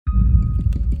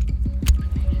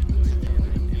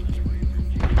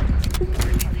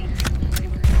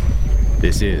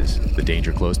This is the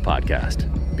Danger Close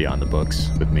podcast, Beyond the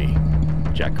Books with me,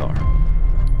 Jack Carr.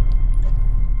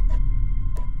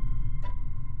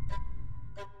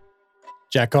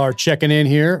 Jack Carr checking in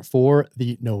here for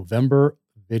the November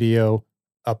video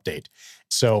update.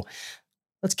 So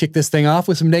let's kick this thing off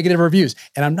with some negative reviews.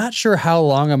 And I'm not sure how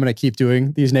long I'm going to keep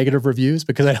doing these negative reviews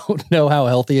because I don't know how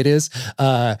healthy it is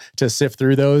to sift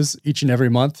through those each and every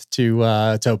month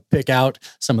to pick out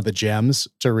some of the gems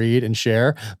to read and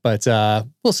share. But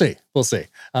we'll see.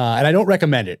 And I don't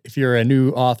recommend it. If you're a new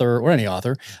author or any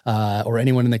author or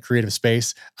anyone in the creative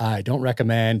space, I don't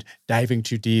recommend diving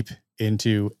too deep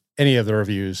into any of the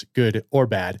reviews, good or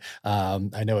bad.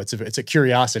 I know it's a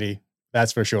curiosity,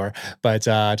 that's for sure. But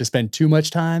to spend too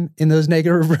much time in those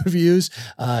negative reviews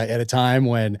at a time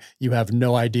when you have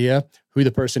no idea who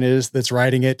the person is that's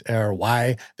writing it or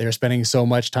why they're spending so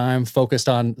much time focused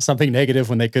on something negative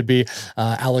when they could be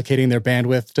allocating their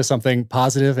bandwidth to something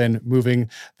positive and moving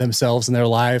themselves and their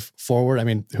life forward. I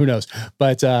mean, who knows?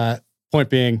 But point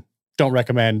being, don't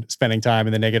recommend spending time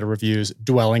in the negative reviews,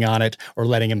 dwelling on it, or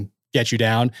letting them get you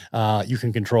down. You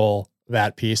can control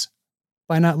that piece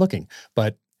by not looking.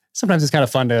 But sometimes it's kind of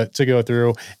fun to go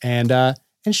through and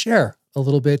share a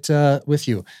little bit with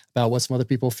you about what some other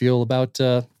people feel about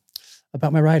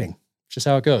my writing. Just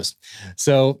how it goes.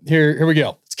 So here we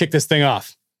go. Let's kick this thing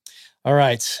off. All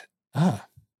right.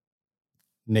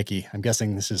 Nikki, I'm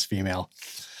guessing this is female.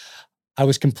 I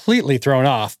was completely thrown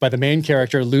off by the main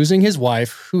character losing his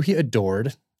wife, who he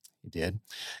adored. He did,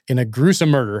 in a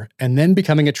gruesome murder, and then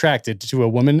becoming attracted to a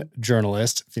woman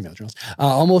journalist, female journalist,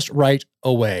 almost right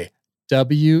away.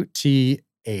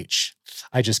 WTH.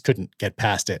 I just couldn't get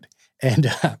past it.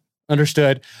 And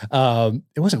understood.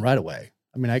 It wasn't right away.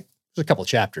 I mean, there's a couple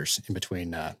chapters in between,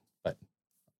 but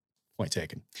point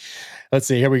taken. Let's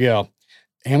see. Here we go.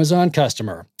 Amazon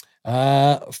customer.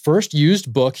 First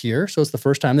used book here. So it's the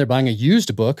first time they're buying a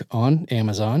used book on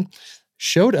Amazon.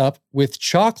 Showed up with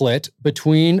chocolate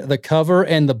between the cover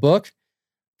and the book.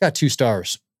 Got 2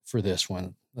 stars for this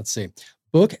one. Let's see.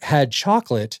 Book had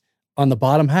chocolate on the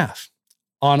bottom half,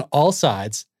 on all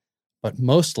sides, but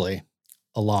mostly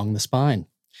along the spine.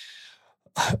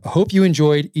 I hope you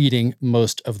enjoyed eating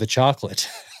most of the chocolate.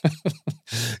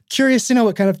 Curious to know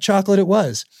what kind of chocolate it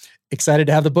was. Excited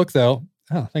to have the book, though.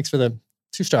 Oh, thanks for the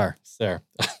 2 star there.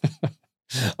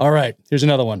 All right, here's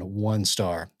another one. 1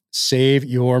 star. Save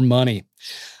your money.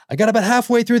 I got about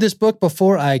halfway through this book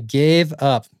before I gave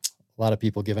up. A lot of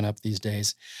people giving up these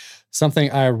days.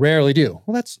 Something I rarely do.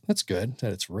 Well, that's good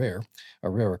that it's rare, a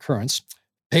rare occurrence.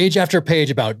 Page after page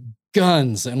about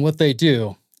guns and what they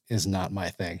do is not my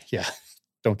thing. Yeah,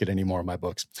 don't get any more of my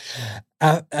books.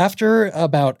 After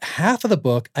about half of the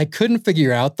book, I couldn't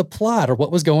figure out the plot or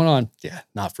what was going on. Yeah,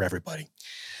 not for everybody.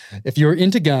 If you're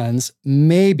into guns,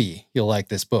 maybe you'll like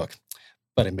this book.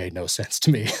 But it made no sense to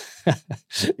me.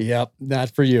 Yep,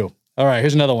 not for you. All right,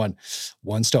 here's another one.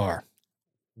 1 star.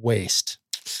 Waste.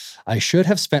 I should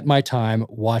have spent my time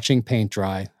watching paint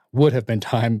dry. Would have been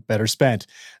time better spent.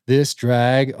 This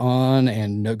drag on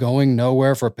and going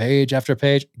nowhere for page after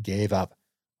page. Gave up.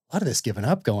 A lot of this giving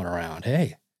up going around.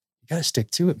 Hey, you got to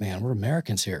stick to it, man. We're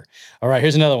Americans here. All right,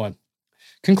 here's another one.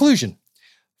 Conclusion.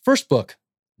 First book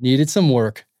needed some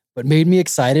work, but made me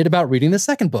excited about reading the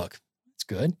second book. That's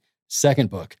good. Second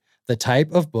book, the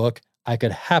type of book I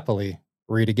could happily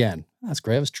read again. That's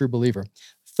great. I was a true believer.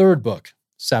 Third book,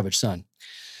 Savage Son.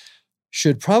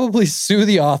 Should probably sue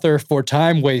the author for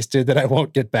time wasted that I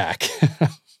won't get back.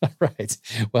 All right.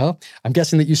 Well, I'm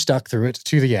guessing that you stuck through it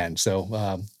to the end.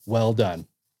 So well done.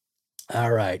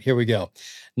 All right, here we go.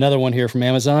 Another one here from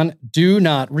Amazon. Do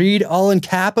not read, all in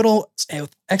capital,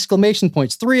 exclamation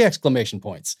points, 3 exclamation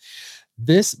points.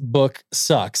 This book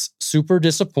sucks. Super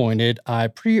disappointed. I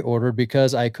pre-ordered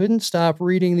because I couldn't stop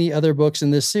reading the other books in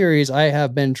this series. I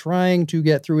have been trying to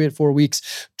get through it for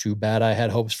weeks. Too bad I had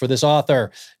hopes for this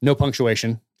author. No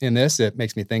punctuation in this. It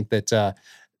makes me think that,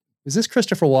 is this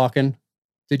Christopher Walken?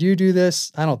 Did you do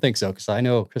this? I don't think so, because I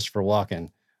know Christopher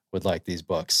Walken would like these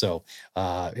books. So,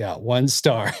 yeah, 1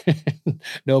 star.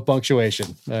 No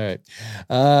punctuation. All right.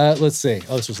 Let's see.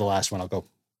 Oh, this was the last one. I'll go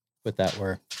put that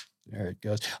where... There it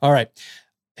goes. All right.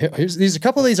 A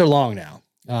couple of these are long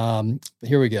now.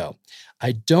 Here we go.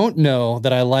 I don't know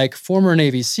that I like former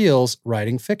Navy SEALs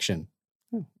writing fiction.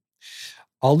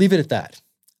 I'll leave it at that.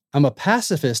 I'm a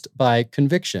pacifist by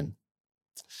conviction,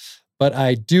 but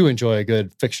I do enjoy a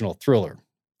good fictional thriller.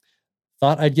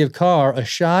 Thought I'd give Carr a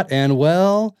shot, and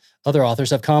well, other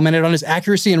authors have commented on his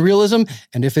accuracy and realism,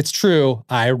 and if it's true,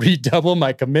 I redouble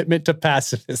my commitment to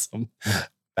pacifism.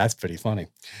 That's pretty funny.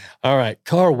 All right.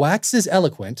 Carr waxes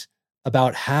eloquent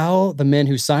about how the men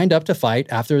who signed up to fight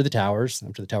after the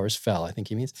towers fell, I think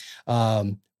he means,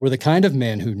 were the kind of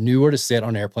men who knew where to sit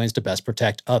on airplanes to best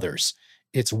protect others.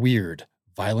 It's weird,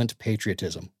 violent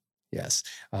patriotism. Yes.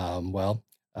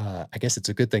 I guess it's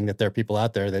a good thing that there are people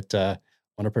out there that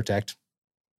want to protect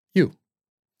you.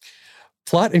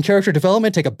 Plot and character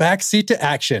development take a backseat to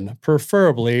action,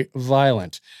 preferably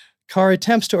violent. Carr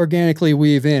attempts to organically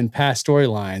weave in past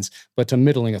storylines, but to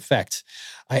middling effect.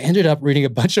 I ended up reading a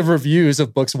bunch of reviews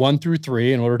of books 1 through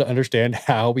 3 in order to understand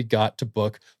how we got to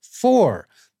book 4.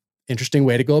 Interesting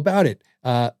way to go about it.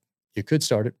 You could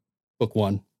start at book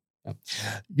 1.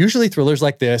 Usually thrillers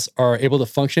like this are able to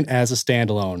function as a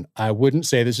standalone. I wouldn't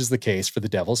say this is the case for The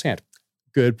Devil's Hand.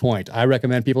 Good point. I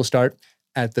recommend people start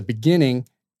at the beginning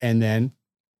and then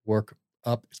work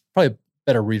up. It's probably a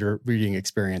better reading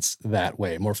experience that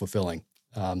way, more fulfilling.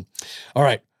 All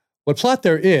right. What plot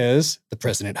there is, the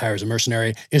president hires a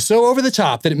mercenary, is so over the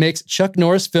top that it makes Chuck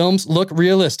Norris films look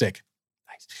realistic.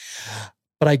 Nice.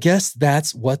 But I guess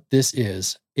that's what this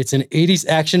is. It's an 80s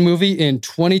action movie in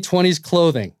 2020's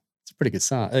clothing. It's a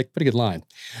pretty good line.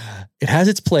 It has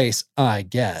its place, I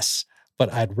guess,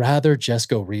 but I'd rather just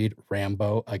go read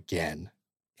Rambo again.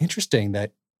 Interesting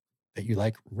that you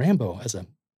like Rambo as a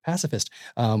pacifist,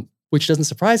 which doesn't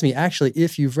surprise me. Actually,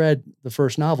 if you've read the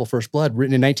first novel, First Blood,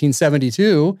 written in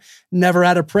 1972, never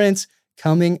out of print,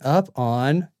 coming up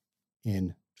on,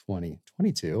 in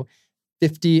 2022,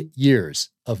 50 years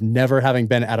of never having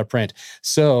been out of print.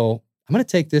 So I'm going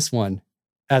to take this one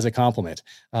as a compliment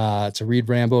to read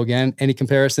Rambo again. Any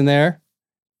comparison there?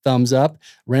 Thumbs up.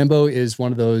 Rambo is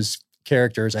one of those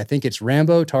characters. I think it's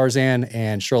Rambo, Tarzan,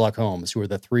 and Sherlock Holmes, who are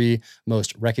the 3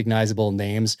 most recognizable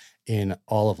names in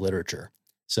all of literature.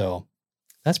 So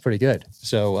that's pretty good.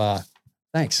 So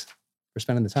thanks for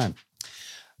spending the time.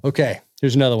 Okay,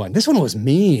 here's another one. This one was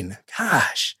mean.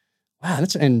 Gosh. Wow.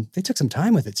 And they took some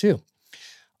time with it too.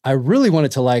 I really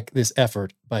wanted to like this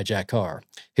effort by Jack Carr.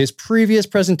 His previous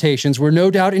presentations were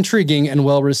no doubt intriguing and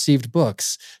well-received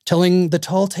books, telling the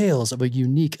tall tales of a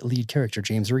unique lead character,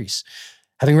 James Reese.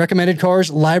 Having recommended Carr's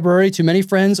library to many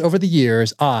friends over the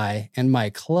years, I and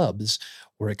my clubs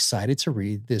were excited to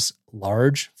read this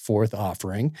large 4th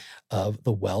offering of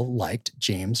the well-liked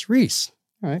James Reese.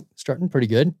 All right, starting pretty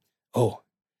good. Oh,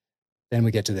 then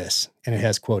we get to this, and it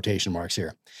has quotation marks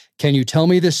here. Can you tell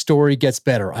me this story gets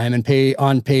better? I am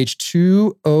on page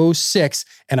 206,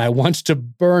 and I want to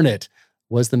burn it,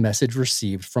 was the message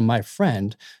received from my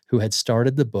friend who had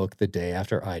started the book the day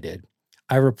after I did.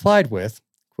 I replied with,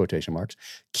 quotation marks,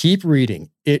 keep reading.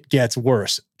 It gets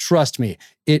worse. Trust me,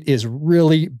 it is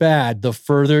really bad the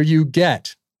further you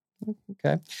get.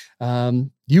 Okay.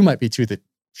 You might be too that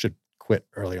should quit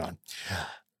early on.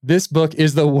 This book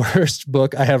is the worst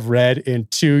book I have read in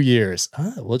 2 years.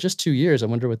 Well, just 2 years. I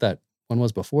wonder what that one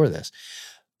was before this.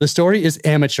 The story is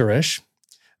amateurish.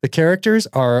 The characters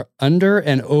are under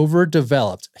and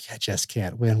overdeveloped. I just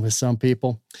can't win with some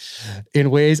people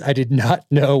in ways I did not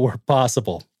know were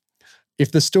possible.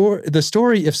 If the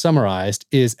story, if summarized,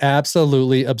 is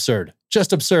absolutely absurd,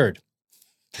 just absurd.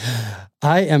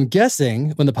 I am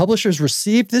guessing when the publishers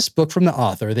received this book from the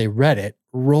author, they read it,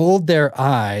 rolled their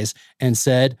eyes, and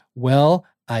said, well,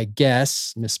 I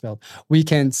guess, misspelled, we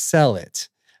can sell it,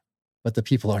 but the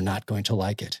people are not going to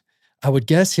like it. I would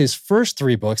guess his first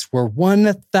 3 books were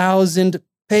 1,000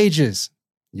 pages.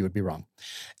 You would be wrong.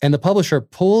 And the publisher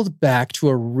pulled back to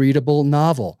a readable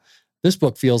novel. This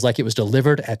book feels like it was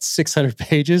delivered at 600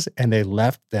 pages and they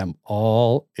left them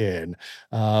all in.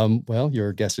 Well,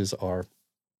 your guesses are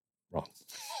wrong.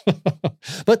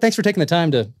 But thanks for taking the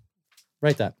time to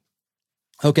write that.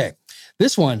 Okay,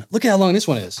 this one, look at how long this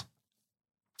one is.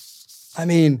 I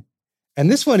mean, and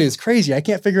this one is crazy. I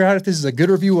can't figure out if this is a good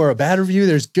review or a bad review.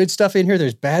 There's good stuff in here.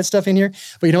 There's bad stuff in here.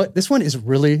 But you know what? This one is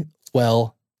really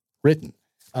well written.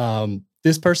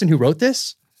 This person who wrote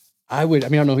this, I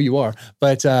don't know who you are,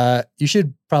 but you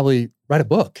should probably write a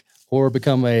book or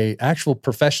become a actual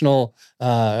professional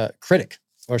critic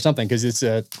or something, because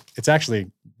it's actually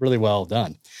really well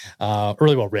done,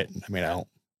 really well written. I mean, I don't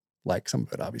like some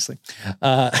of it, obviously.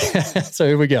 So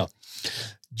here we go.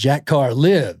 Jack Carr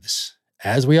lives,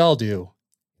 as we all do,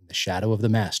 in the shadow of the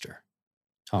master,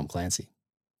 Tom Clancy.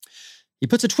 He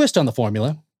puts a twist on the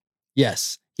formula.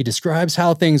 Yes, he describes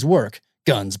how things work.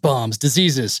 Guns, bombs,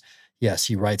 diseases. Yes,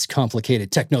 he writes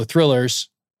complicated techno thrillers.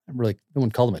 No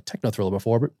one called him a techno thriller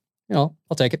before, but I'll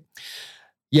take it.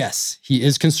 Yes, he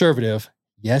is conservative.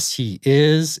 Yes, he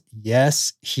is.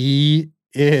 Yes, he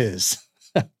is.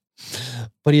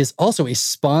 But he is also a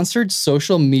sponsored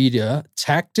social media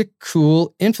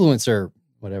tactical influencer,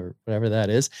 whatever that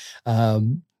is.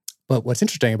 But what's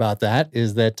interesting about that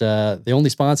is that the only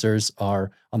sponsors are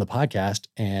on the podcast,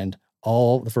 and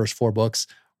all the first 4 books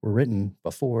were written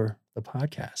before the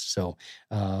podcast. So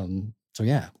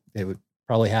yeah, it would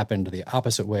probably happen the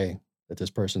opposite way that this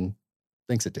person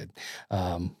thinks it did.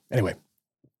 Anyway,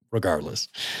 regardless,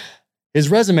 his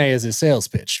resume is his sales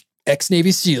pitch.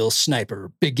 Ex-Navy SEAL,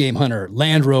 sniper, big game hunter,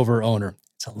 Land Rover owner.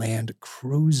 It's a Land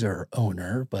Cruiser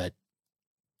owner, but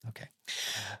okay.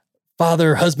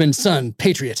 Father, husband, son,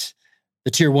 patriot, the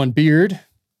Tier 1 beard.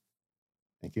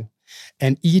 Thank you.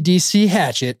 And EDC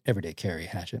hatchet, everyday carry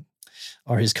hatchet,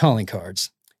 are his calling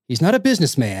cards. He's not a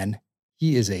businessman.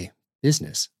 He is a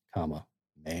business,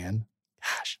 man.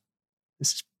 Gosh,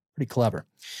 this is pretty clever.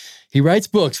 He writes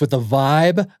books with the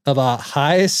vibe of a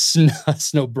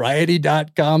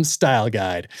highsnobriety.com style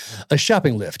guide, a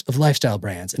shopping lift of lifestyle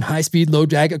brands and high-speed,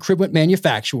 low-drag equipment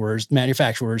manufacturers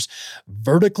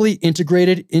vertically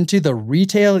integrated into the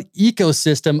retail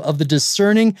ecosystem of the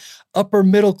discerning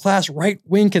upper-middle-class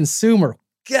right-wing consumer.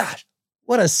 Gosh,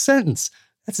 what a sentence.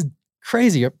 That's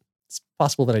crazy. It's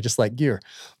possible that I just like gear.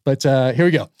 But here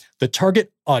we go. The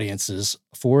target audiences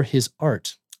for his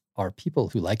art are people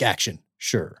who like action,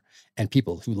 sure, and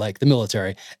people who like the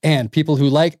military, and people who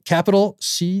like capital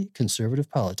C conservative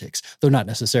politics, though not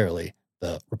necessarily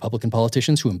the Republican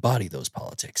politicians who embody those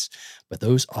politics. But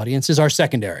those audiences are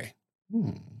secondary.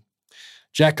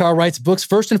 Jack Carr writes books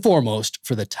first and foremost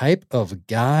for the type of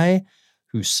guy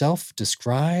who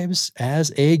self-describes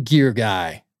as a gear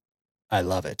guy. I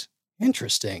love it.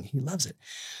 Interesting. He loves it.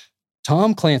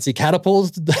 Tom Clancy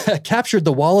captured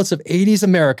the wallets of 80s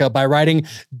America by writing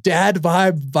dad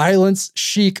vibe violence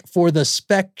chic for the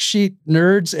spec sheet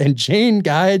nerds and chain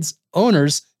guides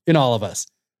owners in all of us.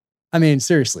 I mean,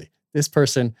 seriously, this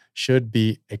person should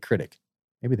be a critic.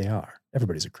 Maybe they are.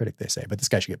 Everybody's a critic, they say, but this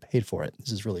guy should get paid for it.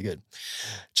 This is really good.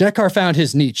 Jack Carr found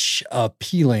his niche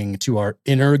appealing to our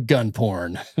inner gun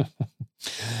porn.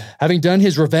 Having done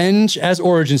his revenge as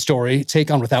origin story,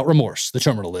 take on Without Remorse, The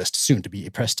Terminal List, soon to be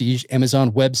a prestige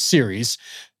Amazon web series,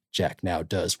 Jack now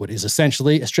does what is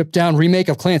essentially a stripped-down remake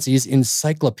of Clancy's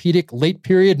encyclopedic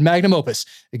late-period magnum opus,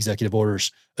 Executive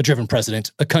Orders, a driven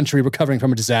president, a country recovering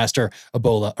from a disaster,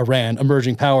 Ebola, Iran,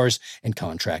 emerging powers, and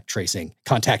contact tracing,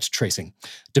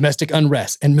 domestic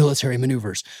unrest, and military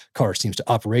maneuvers. Carr seems to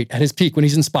operate at his peak when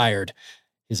he's inspired.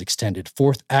 His extended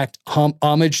 4th act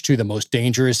homage to the most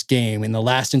dangerous game in the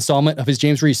last installment of his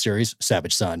James Reese series,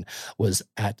 Savage Son, was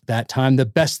at that time the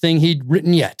best thing he'd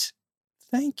written yet.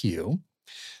 Thank you.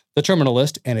 The Terminal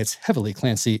List and its heavily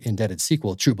Clancy-indebted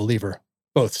sequel, True Believer,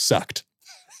 both sucked.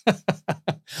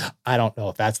 I don't know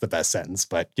if that's the best sentence,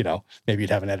 but, maybe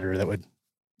you'd have an editor that would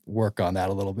work on that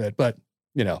a little bit. But,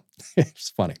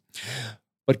 it's funny.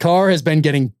 But Carr has been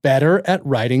getting better at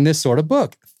writing this sort of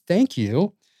book. Thank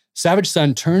you. Savage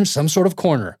Son turned some sort of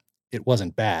corner. It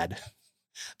wasn't bad.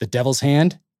 The Devil's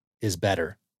Hand is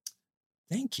better.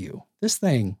 Thank you. This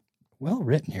thing, well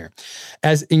written here.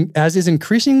 As is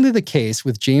increasingly the case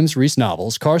with James Reese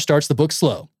novels, Carr starts the book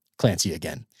slow. Clancy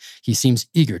again. He seems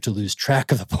eager to lose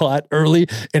track of the plot early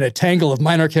in a tangle of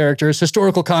minor characters,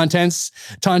 historical context,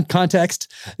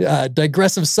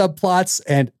 digressive subplots,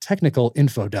 and technical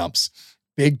info dumps.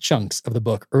 Big chunks of the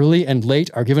book, early and late,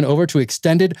 are given over to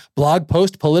extended blog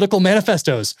post political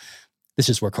manifestos. This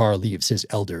is where Carr leaves his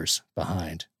elders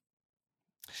behind.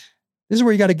 This is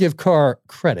where you got to give Carr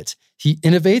credit. He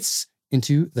innovates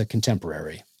into the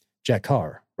contemporary. Jack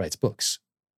Carr writes books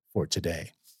for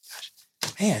today.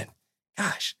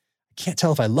 Gosh, I can't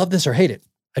tell if I love this or hate it.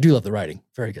 I do love the writing.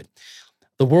 Very good.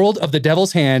 The world of The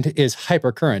Devil's Hand is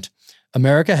hypercurrent.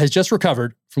 America has just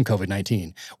recovered from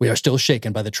COVID-19. We are still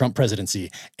shaken by the Trump presidency.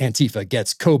 Antifa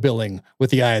gets co-billing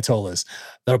with the Ayatollahs.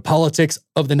 The politics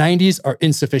of the 90s are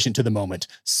insufficient to the moment,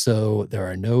 so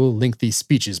there are no lengthy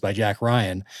speeches by Jack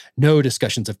Ryan, no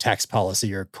discussions of tax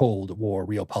policy or Cold War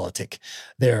realpolitik.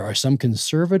 There are some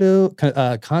conservative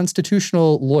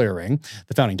constitutional lawyering.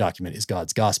 The founding document is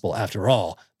God's gospel after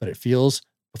all, but it feels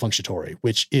functionatory,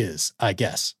 which is, I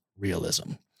guess,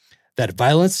 realism. That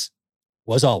violence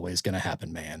was always going to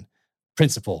happen, man.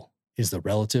 Principle is the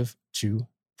relative to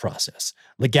process.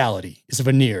 Legality is a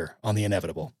veneer on the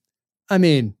inevitable. I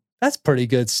mean, that's pretty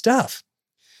good stuff.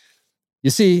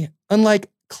 You see, unlike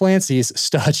Clancy's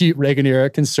stodgy Reagan-era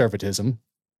conservatism,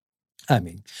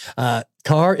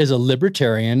 Carr is a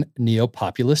libertarian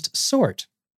neo-populist sort.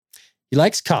 He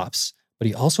likes cops, but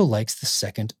he also likes the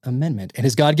Second Amendment and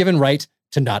his God-given right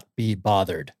to not be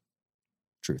bothered.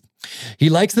 Truth. He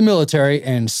likes the military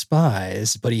and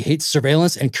spies, but he hates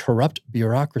surveillance and corrupt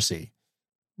bureaucracy.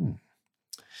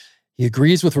 He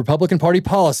agrees with Republican Party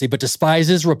policy, but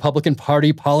despises Republican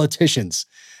Party politicians.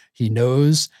 He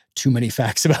knows too many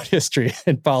facts about history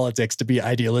and politics to be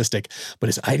idealistic, but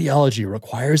his ideology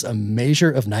requires a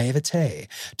measure of naivete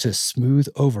to smooth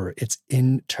over its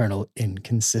internal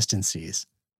inconsistencies.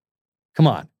 Come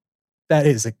on. That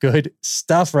is a good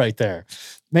stuff right there.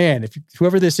 Man, if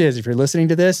whoever this is, if you're listening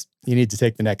to this, you need to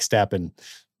take the next step and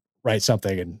write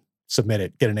something and submit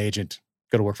it, get an agent,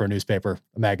 go to work for a newspaper,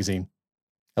 a magazine,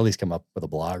 at least come up with a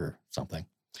blog or something.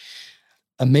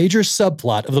 A major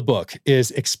subplot of the book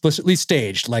is explicitly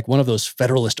staged like one of those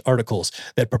Federalist articles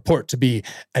that purport to be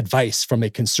advice from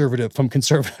conservative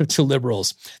to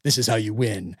liberals. This is how you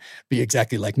win. Be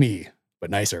exactly like me,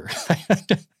 but nicer.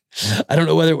 I don't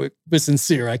know whether it was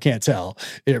sincere. I can't tell.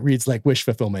 It reads like wish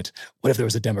fulfillment. What if there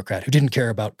was a Democrat who didn't care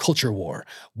about culture war?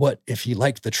 What if he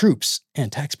liked the troops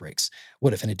and tax breaks?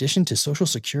 What if in addition to Social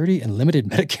Security and limited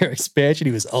Medicare expansion,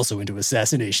 he was also into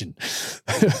assassination?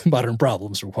 Modern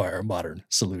problems require modern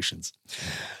solutions.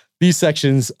 These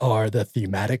sections are the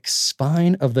thematic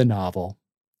spine of the novel,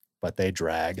 but they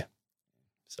drag.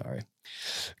 Sorry.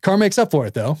 Carr makes up for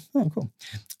it, though. Oh, cool.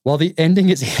 While the ending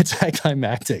is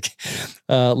anticlimactic,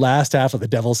 last half of The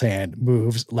Devil's Hand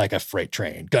moves like a freight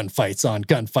train. Gunfights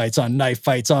on, knife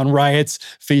fights on, riots,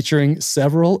 featuring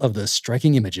several of the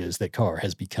striking images that Carr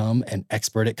has become an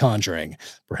expert at conjuring.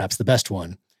 Perhaps the best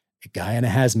one, a guy in a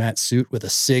hazmat suit with a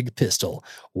SIG pistol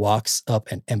walks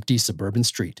up an empty suburban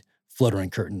street. Fluttering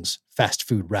curtains, fast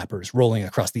food wrappers rolling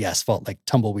across the asphalt like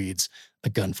tumbleweeds, a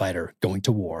gunfighter going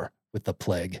to war with the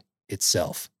plague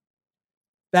itself.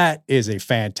 That is a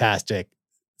fantastic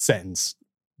sentence.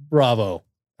 Bravo.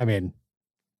 I mean,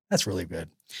 that's really good.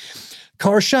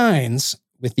 Carr shines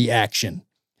with the action.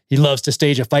 He loves to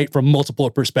stage a fight from multiple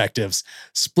perspectives,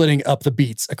 splitting up the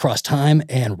beats across time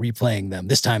and replaying them,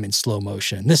 this time in slow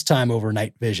motion, this time over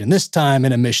night vision, this time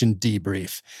in a mission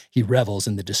debrief. He revels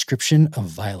in the description of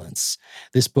violence.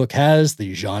 This book has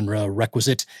the genre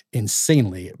requisite,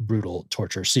 insanely brutal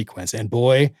torture sequence. And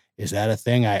boy, is that a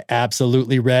thing I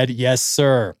absolutely read? Yes,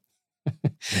 sir.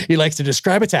 He likes to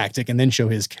describe a tactic and then show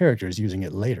his characters using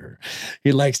it later.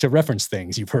 He likes to reference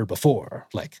things you've heard before,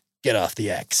 like get off the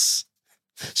X,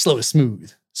 slow is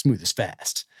smooth, smooth is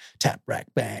fast, tap, rack,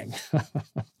 bang,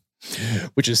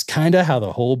 which is kind of how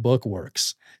the whole book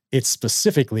works. It's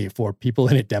specifically for people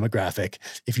in a demographic.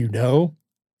 If you know,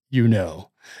 you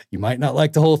know. You might not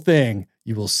like the whole thing.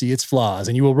 You will see its flaws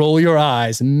and you will roll your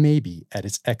eyes maybe at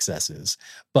its excesses,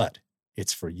 but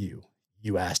it's for you.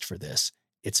 You asked for this.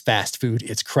 It's fast food.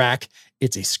 It's crack.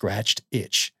 It's a scratched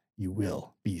itch. You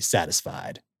will be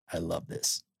satisfied. I love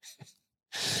this.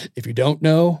 If you don't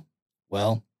know,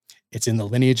 well, it's in the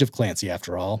lineage of Clancy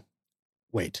after all.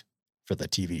 Wait for the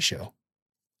TV show.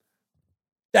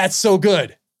 That's so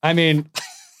good. I mean,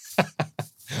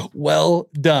 well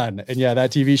done. And yeah,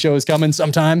 that TV show is coming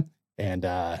sometime. And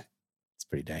it's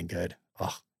pretty dang good.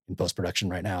 Oh, in post-production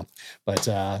right now. But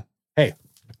hey,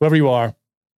 whoever you are,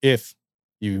 if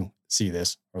you see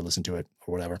this or listen to it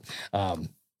or whatever,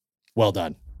 well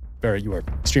done. Barry, you are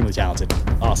extremely talented.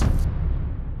 Awesome.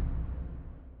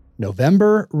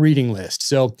 November reading list.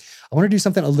 So I want to do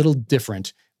something a little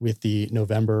different with the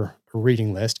November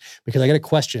reading list because I get a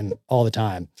question all the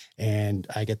time and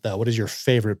I get what is your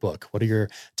favorite book? What are your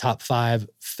top 5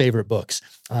 favorite books?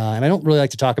 And I don't really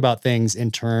like to talk about things in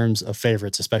terms of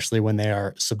favorites, especially when they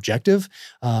are subjective,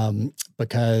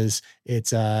 because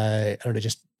it's,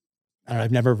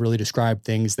 I've never really described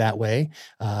things that way.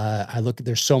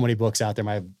 There's so many books out there.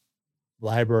 My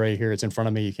library here, it's in front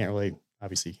of me.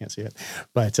 Obviously you can't see it,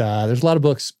 but there's a lot of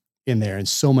books in there and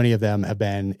so many of them have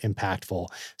been impactful.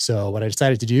 So what I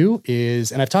decided to do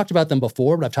is, and I've talked about them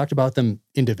before, but I've talked about them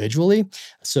individually.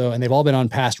 And they've all been on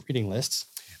past reading lists,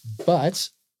 but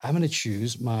I'm going to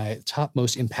choose my top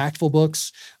most impactful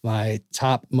books, my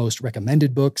top most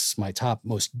recommended books, my top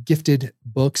most gifted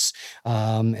books.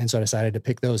 And so I decided to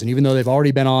pick those. And even though they've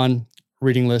already been on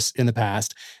reading lists in the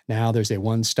past, now there's a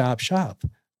one-stop shop,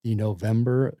 the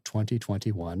November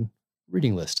 2021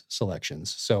 reading list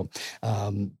selections. So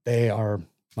they are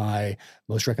my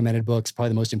most recommended books, probably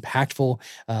the most impactful.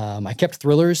 I kept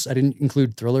thrillers. I didn't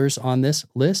include thrillers on this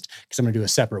list because I'm going to do a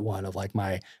separate one of like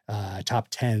my top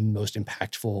 10 most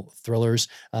impactful thrillers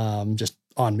just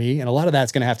on me. And a lot of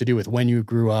that's going to have to do with when you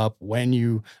grew up, when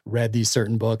you read these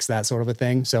certain books, that sort of a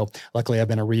thing. So luckily I've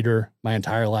been a reader my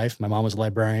entire life. My mom was a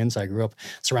librarian, so I grew up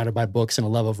surrounded by books and a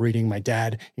love of reading. My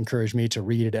dad encouraged me to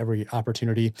read at every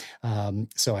opportunity.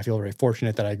 So I feel very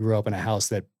fortunate that I grew up in a house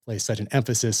that placed such an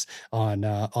emphasis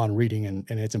on reading and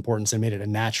its importance and made it a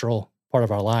natural part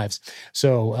of our lives.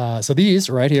 So these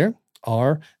right here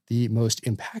are the most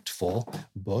impactful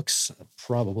books,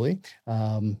 probably,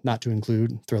 not to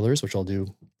include thrillers, which I'll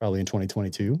do probably in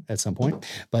 2022 at some point.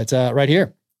 But right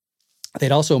here,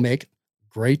 They'd also make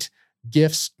great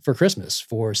gifts for Christmas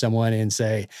for someone in,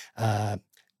 say,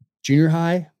 junior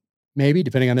high, maybe,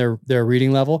 depending on their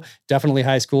reading level, definitely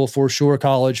high school, for sure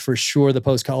college, for sure the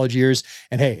post-college years.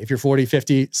 And hey, if you're 40,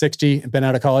 50, 60, and been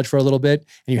out of college for a little bit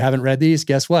and you haven't read these,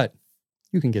 guess what?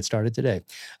 You can get started today.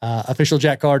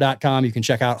 Officialjackcarr.com. You can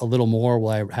check out a little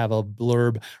more. I have a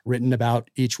blurb written about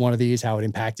each one of these, how it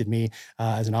impacted me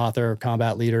as an author,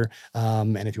 combat leader.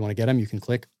 And if you want to get them, you can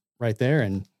click right there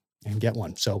and get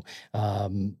one. So,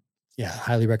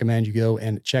 highly recommend you go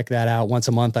and check that out. Once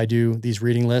a month, I do these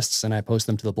reading lists and I post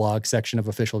them to the blog section of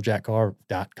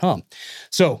officialjackcarr.com.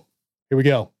 So here we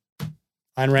go.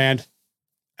 Ayn Rand,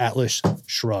 Atlas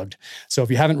Shrugged. So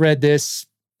if you haven't read this,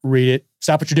 read it.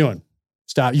 Stop what you're doing.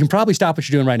 Stop. You can probably stop what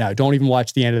you're doing right now. Don't even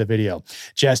watch the end of the video.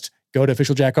 Just go to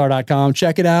officialjackcarr.com,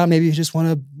 check it out. Maybe you just want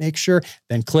to make sure,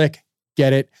 then click,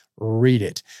 get it, read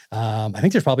it. I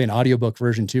think there's probably an audiobook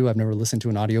version too. I've never listened to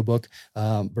an audiobook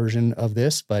version of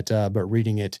this, but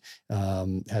reading it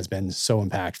has been so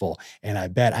impactful. And I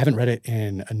haven't read it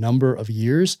in a number of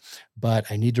years, but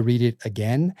I need to read it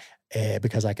again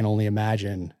because I can only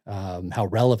imagine how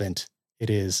relevant it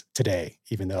is today,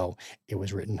 even though it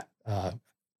was written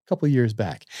couple of years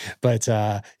back. But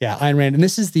Ayn Rand, and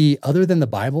this is other than the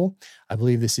Bible, I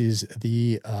believe this is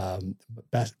the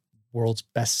world's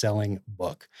best-selling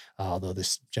book. Although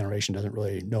this generation doesn't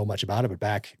really know much about it, but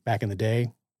back in the day,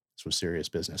 this was serious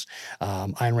business.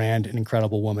 Ayn Rand, an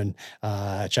incredible woman.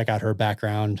 Check out her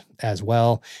background as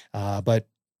well. But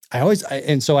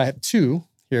so I have two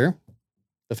here.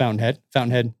 The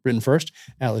Fountainhead written first,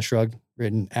 Atlas Shrugged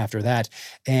written after that.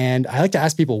 And I like to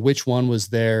ask people which one was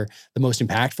the most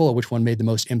impactful or which one made the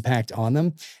most impact on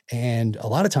them. And a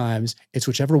lot of times it's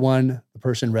whichever one the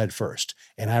person read first.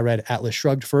 And I read Atlas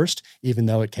Shrugged first, even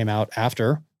though it came out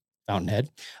after Fountainhead.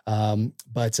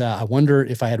 But I wonder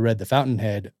if I had read the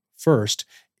Fountainhead first,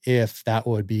 if that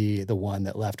would be the one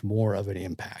that left more of an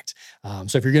impact.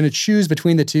 So if you're going to choose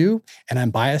between the two, and I'm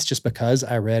biased just because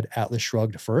I read Atlas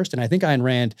Shrugged first, and I think Ayn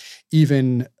Rand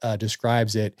even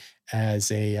describes it as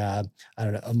a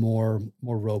more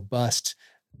robust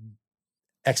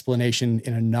explanation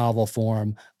in a novel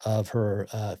form of her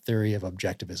theory of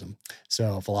objectivism.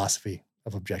 So philosophy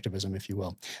of objectivism, if you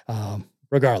will.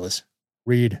 Regardless,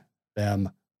 read them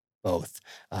both.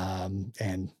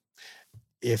 And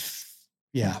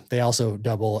they also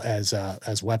double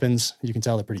as weapons. You can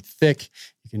tell they're pretty thick.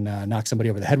 You can knock somebody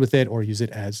over the head with it, or use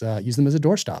them as a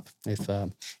doorstop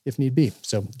if need be.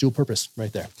 So dual purpose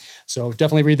right there. So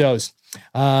definitely read those.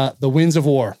 The Winds of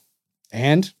War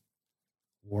and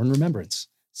War and Remembrance.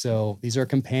 So these are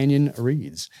companion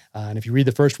reads, and if you read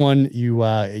the first one, you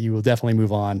will definitely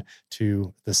move on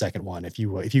to the second one. If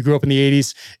you grew up in the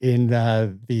 '80s in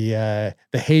the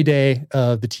heyday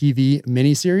of the TV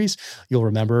miniseries, you'll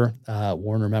remember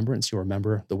War and Remembrance. You'll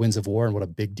remember The Winds of War and what a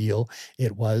big deal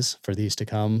it was for these to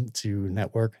come to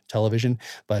network television.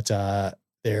 But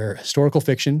they're historical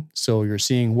fiction, so you're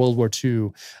seeing World War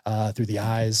II through the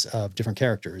eyes of different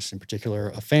characters, in particular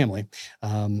a family.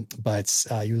 But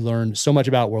you learn so much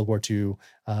about World War II,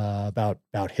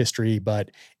 about history,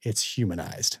 but it's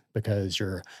humanized because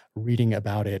you're reading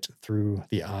about it through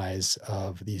the eyes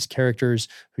of these characters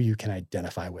who you can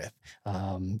identify with.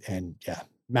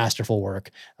 Masterful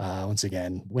work. Once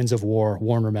again, Winds of War,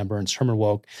 War and Remembrance, Herman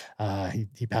Wouk.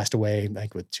 He passed away, I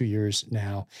think, with 2 years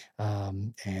now.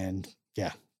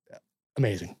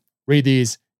 Amazing. Read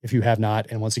these if you have not.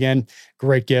 And once again,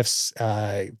 great gifts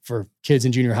for kids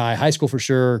in junior high school for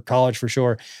sure, college for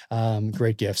sure.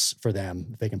 Great gifts for them.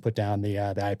 If they can put down the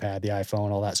iPad, the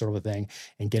iPhone, all that sort of a thing,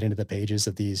 and get into the pages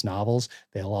of these novels,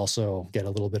 they'll also get a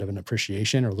little bit of an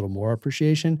appreciation, or a little more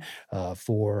appreciation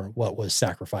for what was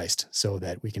sacrificed so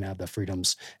that we can have the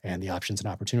freedoms and the options and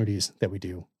opportunities that we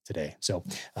do today. So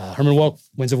Herman Wouk,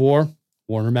 Winds of War,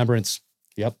 War and Remembrance.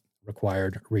 Yep.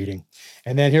 Required reading.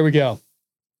 And then here we go.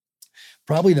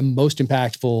 Probably the most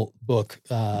impactful book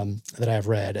that I've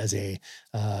read as a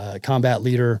combat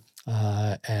leader,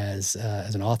 as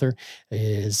an author,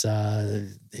 is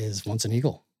Once an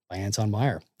Eagle by Anton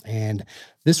Meyer. And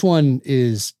this one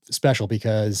is special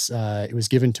because it was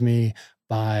given to me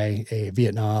by a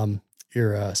Vietnam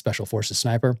era Special Forces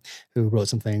sniper who wrote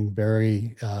something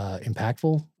very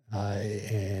impactful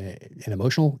and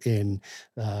emotional in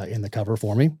the cover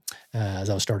for me as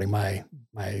I was starting my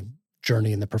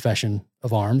journey in the profession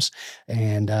of arms.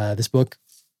 And this book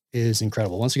is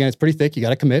incredible. Once again, it's pretty thick. You got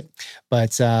to commit.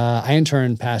 But I in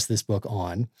turn passed this book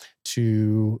on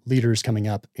to leaders coming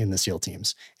up in the SEAL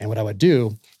teams. And what I would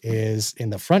do is, in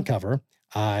the front cover,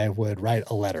 I would write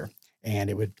a letter, and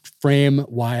it would frame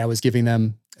why I was giving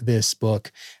them this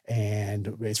book.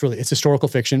 And it's historical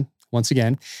fiction, once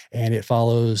again, and it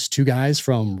follows two guys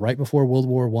from right before World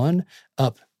War I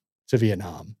up to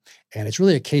Vietnam. And it's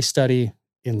really a case study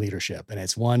in leadership. And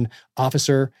it's one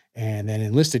officer and then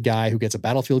enlisted guy who gets a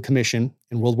battlefield commission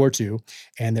in World War II,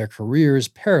 and their careers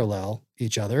parallel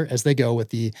each other as they go, with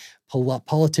the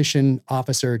politician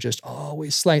officer just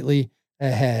always slightly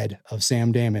ahead of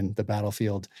Sam Damon, the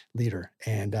battlefield leader.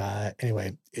 And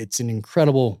anyway, it's an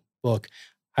incredible book.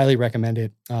 Highly recommend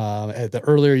it. The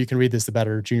earlier you can read this, the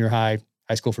better. Junior high,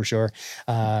 high school for sure,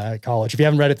 college. If you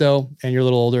haven't read it though, and you're a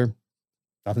little older,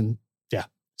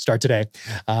 start today.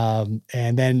 And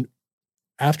then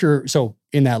so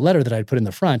in that letter that I'd put in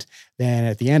the front, then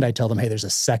at the end, I tell them, hey, there's a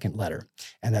second letter.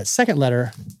 And that second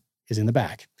letter is in the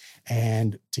back.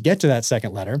 And to get to that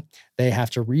second letter, they have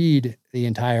to read the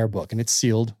entire book, and it's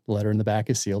sealed. The letter in the back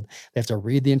is sealed. They have to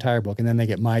read the entire book, and then they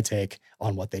get my take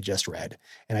on what they just read.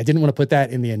 And I didn't want to put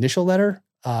that in the initial letter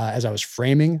as I was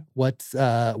framing why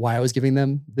I was giving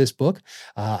them this book.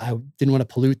 I didn't want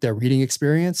to pollute their reading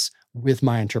experience with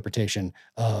my interpretation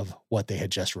of what they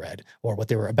had just read, or what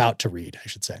they were about to read, I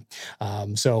should say.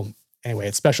 So anyway,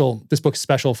 it's special. This book's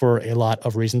special for a lot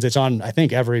of reasons. It's on, I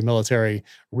think, every military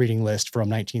reading list from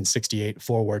 1968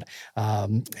 forward.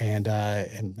 And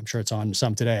I'm sure it's on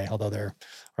some today, although there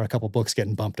are a couple books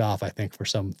getting bumped off, I think, for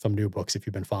some new books, if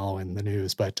you've been following the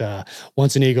news. But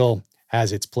Once an Eagle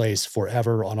has its place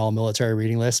forever on all military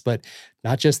reading lists. But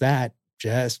not just that,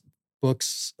 just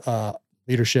books,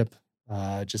 leadership,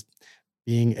 just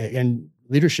being, and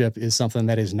leadership is something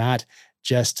that is not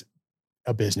just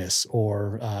a business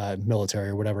or military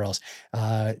or whatever else.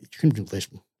 You can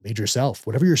lead yourself,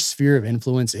 whatever your sphere of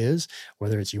influence is,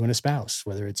 whether it's you and a spouse,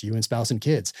 whether it's you and spouse and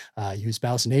kids, you,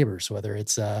 spouse, neighbors, whether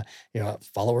it's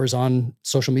followers on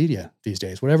social media these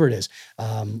days, whatever it is.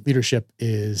 Leadership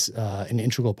is an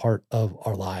integral part of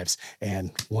our lives,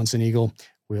 and Once an Eagle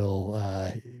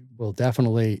will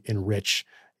definitely enrich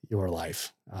your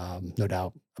life. No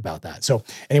doubt about that. So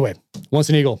anyway, Once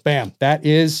an Eagle, bam, that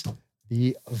is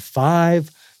the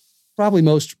 5 probably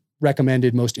most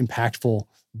recommended, most impactful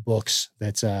books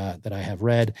that I have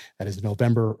read. That is the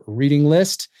November reading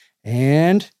list.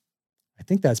 And I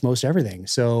think that's most everything.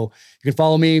 So you can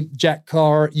follow me, Jack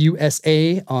Carr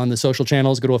USA, on the social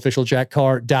channels. Go to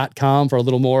officialjackcarr.com for a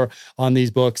little more on these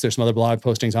books. There's some other blog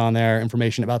postings on there,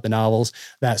 information about the novels,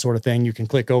 that sort of thing. You can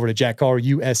click over to Jack Carr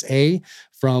USA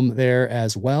from there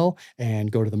as well and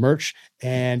go to the merch.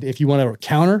 And if you want to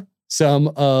counter some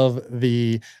of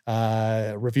the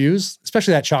reviews,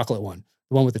 especially that chocolate one,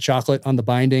 the one with the chocolate on the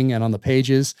binding and on the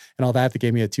pages and all that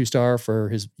gave me a 2-star for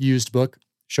his used book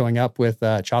showing up with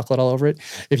chocolate all over it.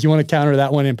 If you want to counter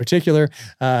that one in particular,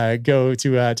 go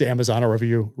to Amazon or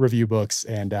review books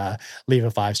and leave a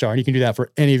 5-star. And you can do that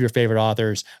for any of your favorite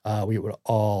authors. We would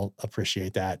all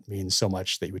appreciate that. It means so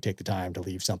much that you would take the time to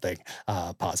leave something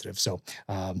positive. So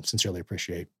sincerely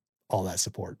appreciate all that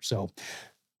support. So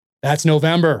that's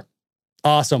November.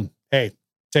 Awesome. Hey,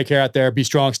 take care out there. Be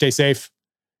strong. Stay safe.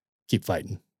 Keep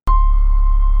fighting.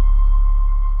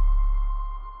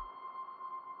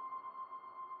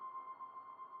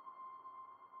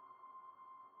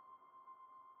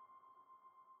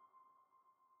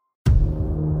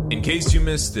 In case you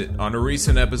missed it, on a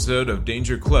recent episode of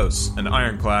Danger Close, an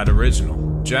Ironclad original,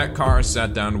 Jack Carr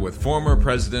sat down with former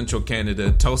presidential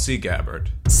candidate Tulsi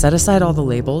Gabbard. Set aside all the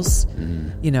labels,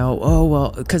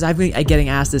 because I've been getting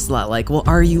asked this a lot, like, well,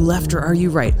 are you left or are you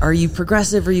right? Are you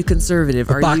progressive or are you conservative?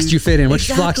 What box do you fit in? Which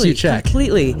box do you check?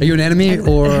 Completely. Are you an enemy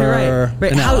or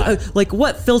right. How,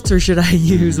 what filter should I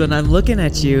use when I'm looking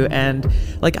at you? And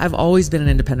I've always been an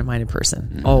independent-minded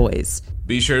person, always.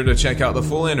 Be sure to check out the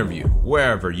full interview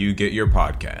wherever you get your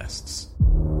podcasts.